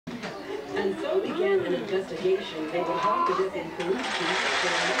And so began an investigation that would hark the deputy police chief for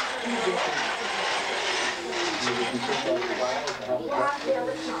the next few decades.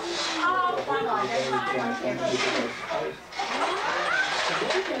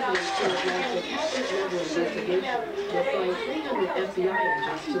 FBI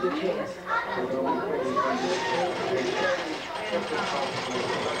agents to the case. After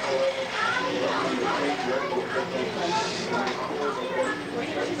several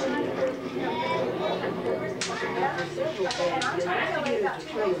days, the investigators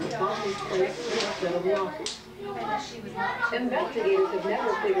determined the bombing place was a set of rockets. Investigators have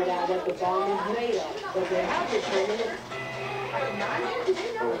never figured out what the bomb is made of, but they have determined it.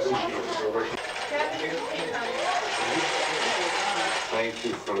 Thank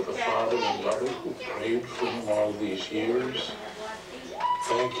you for the father and mother who prayed for him all these years.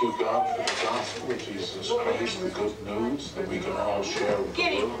 Thank you, God, for the gospel of Jesus Christ, the good news that we can all share with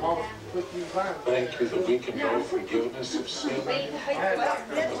the world. Thank you that we can know forgiveness of sin and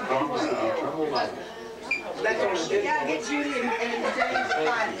the promise of eternal life. Yeah, get Judy and James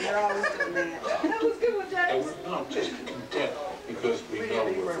fighting. They're always doing that. That was good one, James. And we're not just content because we know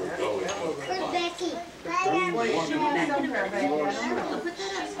where we're going. Becky.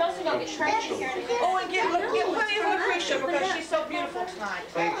 She's supposed to go get Tracy here. Oh, and get plenty of Lucretia because she's so beautiful tonight.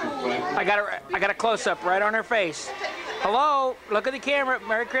 Thank you, Frank. I got a close-up right on her face. Hello, look at the camera.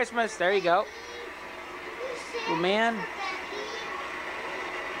 Merry Christmas. There you go. Oh, man.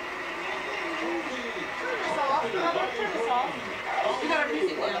 You got our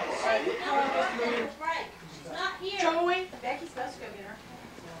music now. Joey? Becky's supposed to go get her.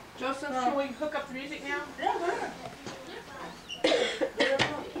 Joseph, can we hook up the music now?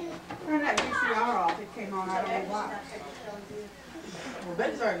 Turn that VCR off. It came on. I don't know why. Well,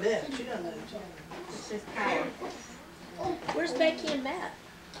 Becky's already left. She doesn't know. It's just power. Where's Becky and Matt?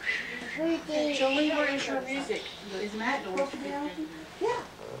 Joey, where is your music? Is Matt supposed to be on? Yeah.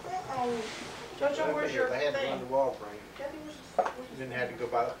 Jojo, where's your They had to run thing? the wall frame. Then had to go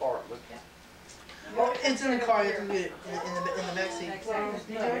by the park. Oh, it's in the car. You have to get it in the back seat.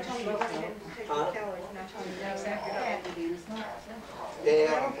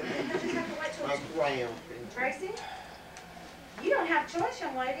 Yeah. Like ram. Tracy? You don't have a choice,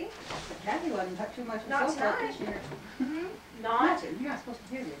 young lady. Kathy wasn't too much of a Not soap opera tonight. this year. Not, Imagine, you're not supposed to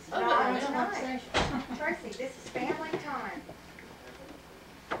hear this. not tonight. Tracy, this is family time.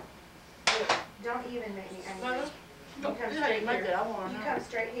 Don't even make me angry. You come straight here. You come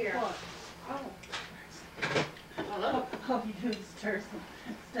straight here. All you do is stir some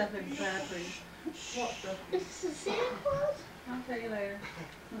stuff inside for you. Is this a Santa Claus? I'll tell you later.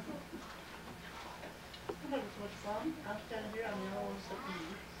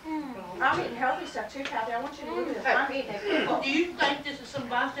 I'm eating healthy stuff too, Kathy. I want you to do this. I'm eating it. Do you think this is some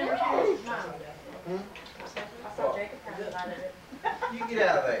bystander here? No. I saw Jacob kind of out of it. You get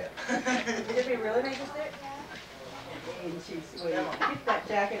out of there. Did we really make a stick? And she's sweet. Get that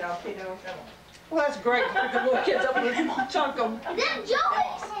jacket off, kiddo. Well, that's great. Pick the little kids up and chunk them. Then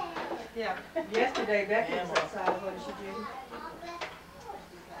Joey's! Yeah. Yesterday, Becky was outside. What did she do?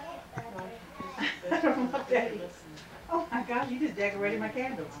 I don't know what that is. Oh my God, you just decorated my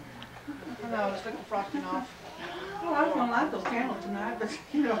candles. No, I just took the frosting off. Oh, I was gonna light those candles tonight, but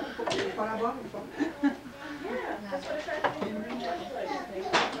you know, that's what I bought them for. Yeah, that's what I tried to do.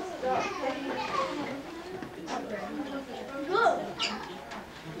 Good.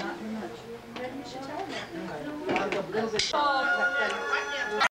 Not too much. Maybe you should tell me.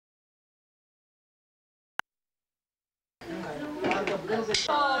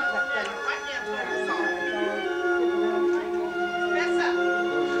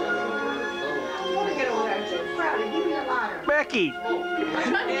 Becky,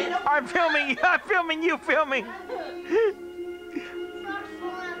 I'm filming. I'm filming you. Filming.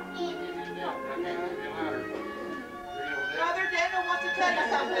 Brother Daniel wants to tell you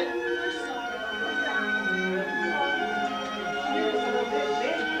something.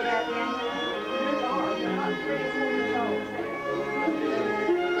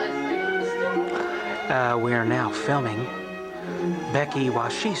 We are now filming Becky while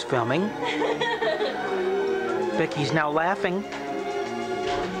she's filming. Becky's now laughing.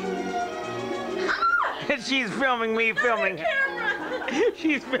 She's filming me filming.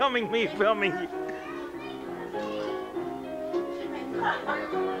 She's filming me filming.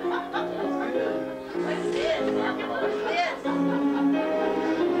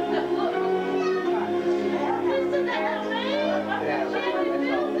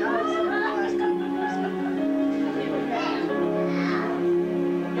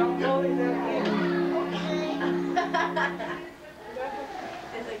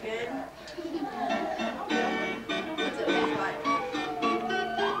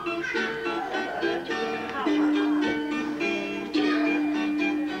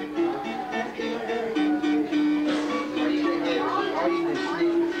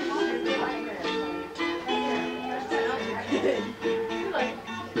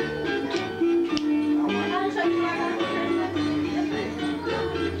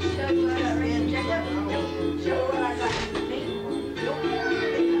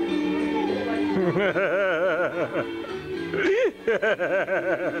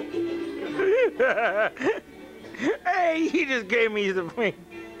 Hey, he just gave me the thing.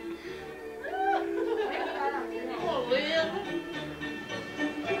 Come on, Lynn.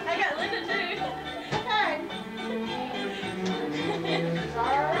 I got Linda too. Hey.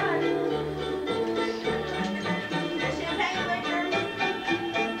 Alright. Champagne liquor?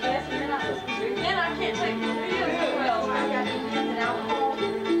 Yes, you're not supposed to drink. Then I can't take the video as well. I got to get an alcohol.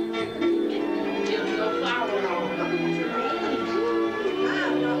 Get no flour on.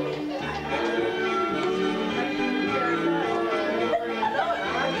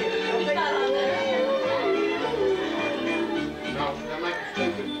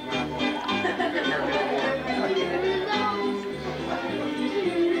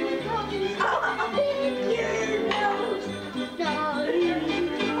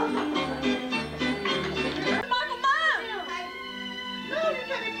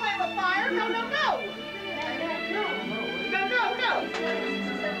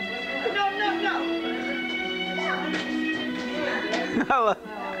 Hello.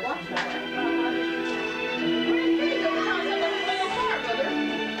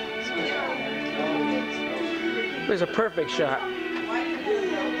 It was a perfect shot.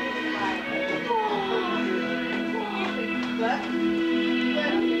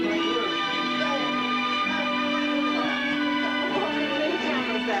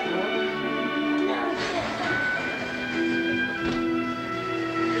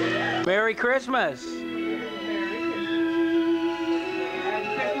 Merry Christmas.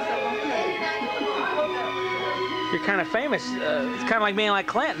 You're kind of famous. It's kind of like being like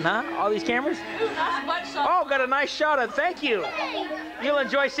Clinton, huh? All these cameras? Oh, got a nice shot of. Thank you. You'll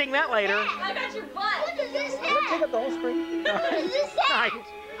enjoy seeing that later. I got your butt. What does this Take have? up the whole screen. What does this have? Nice.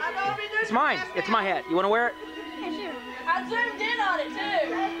 It's mine. It's my hat. You want to wear it? I zoomed in on it too.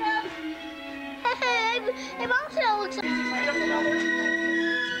 Hey, Mom said it looks like...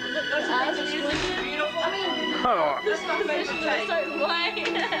 Oh, This stuff makes me a certain way.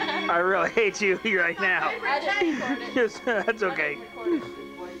 I really hate you right now. I didn't record it. Yes, that's okay.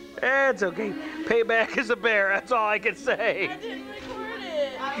 It's okay. Payback is a bear. That's all I can say. I didn't record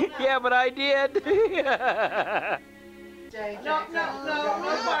it. Yeah, but I did. No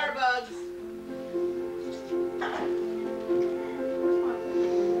firebugs.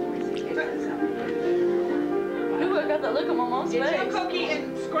 Ooh, I got that look on my mom's Get you a face. cookie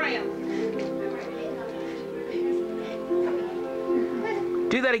and scram.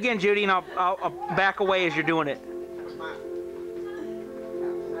 Do that again, Judy, and I'll back away as you're doing it.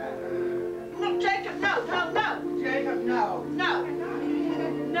 No, Jacob, no. Jacob, no. No.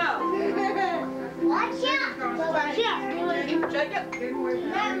 Watch out! Watch out! Jacob.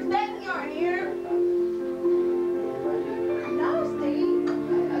 Mom's backyard here. No, Steve.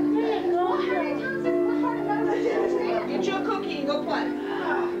 Get you a cookie and go play.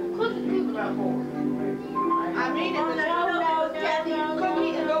 I mean it.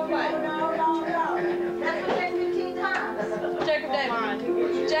 Cookie and go play. Jacob,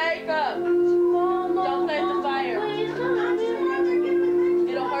 David. Jacob. Don't play with the fire.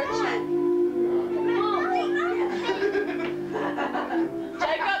 It'll hurt you.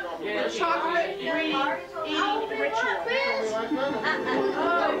 Jacob. Chocolate free eating ritual.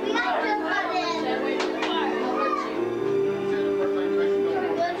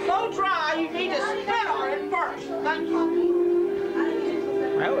 So dry, you need to spit on it first. Thank you.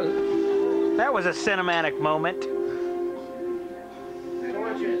 That was a cinematic moment.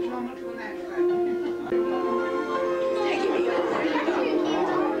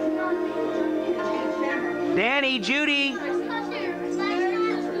 Danny, Judy,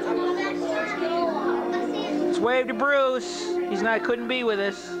 let's wave to Bruce. Couldn't be with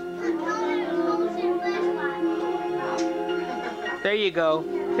us. There you go.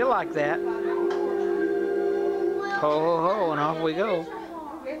 He'll like that. Ho, ho, ho, and off we go.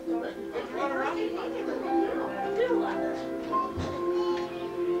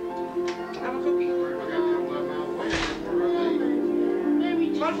 Have a cookie.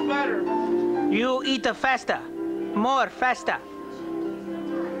 Much better. You eat the faster. More, faster.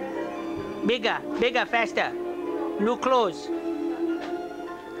 Bigger, bigger, faster. New clothes.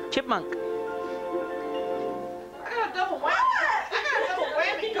 Chipmunk. I got a double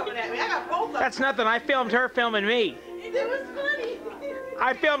whammy coming at me. I got both of them. That's nothing. I filmed her filming me. It was funny.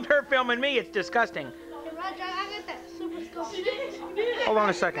 I filmed her filming me. It's disgusting. Roger, I got that super scope. She did. Hold on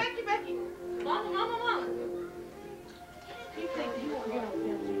a second. Becky. Mama.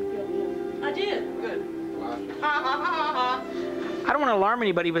 I did. Good. Ha. I don't want to alarm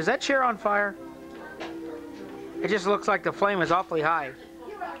anybody, but is that chair on fire? It just looks like the flame is awfully high.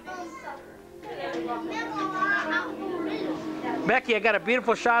 Becky, I got a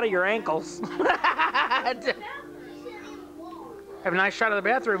beautiful shot of your ankles. Have a nice shot of the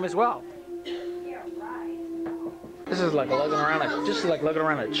bathroom as well. This is like looking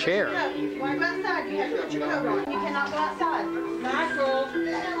around a chair. You want to go outside, you have to put your coat on. You cannot go outside. Michael.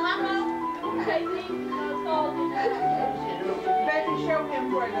 Better show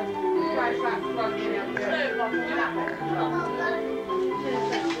him where the flashlight's plugged in out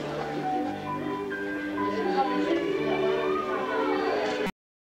there.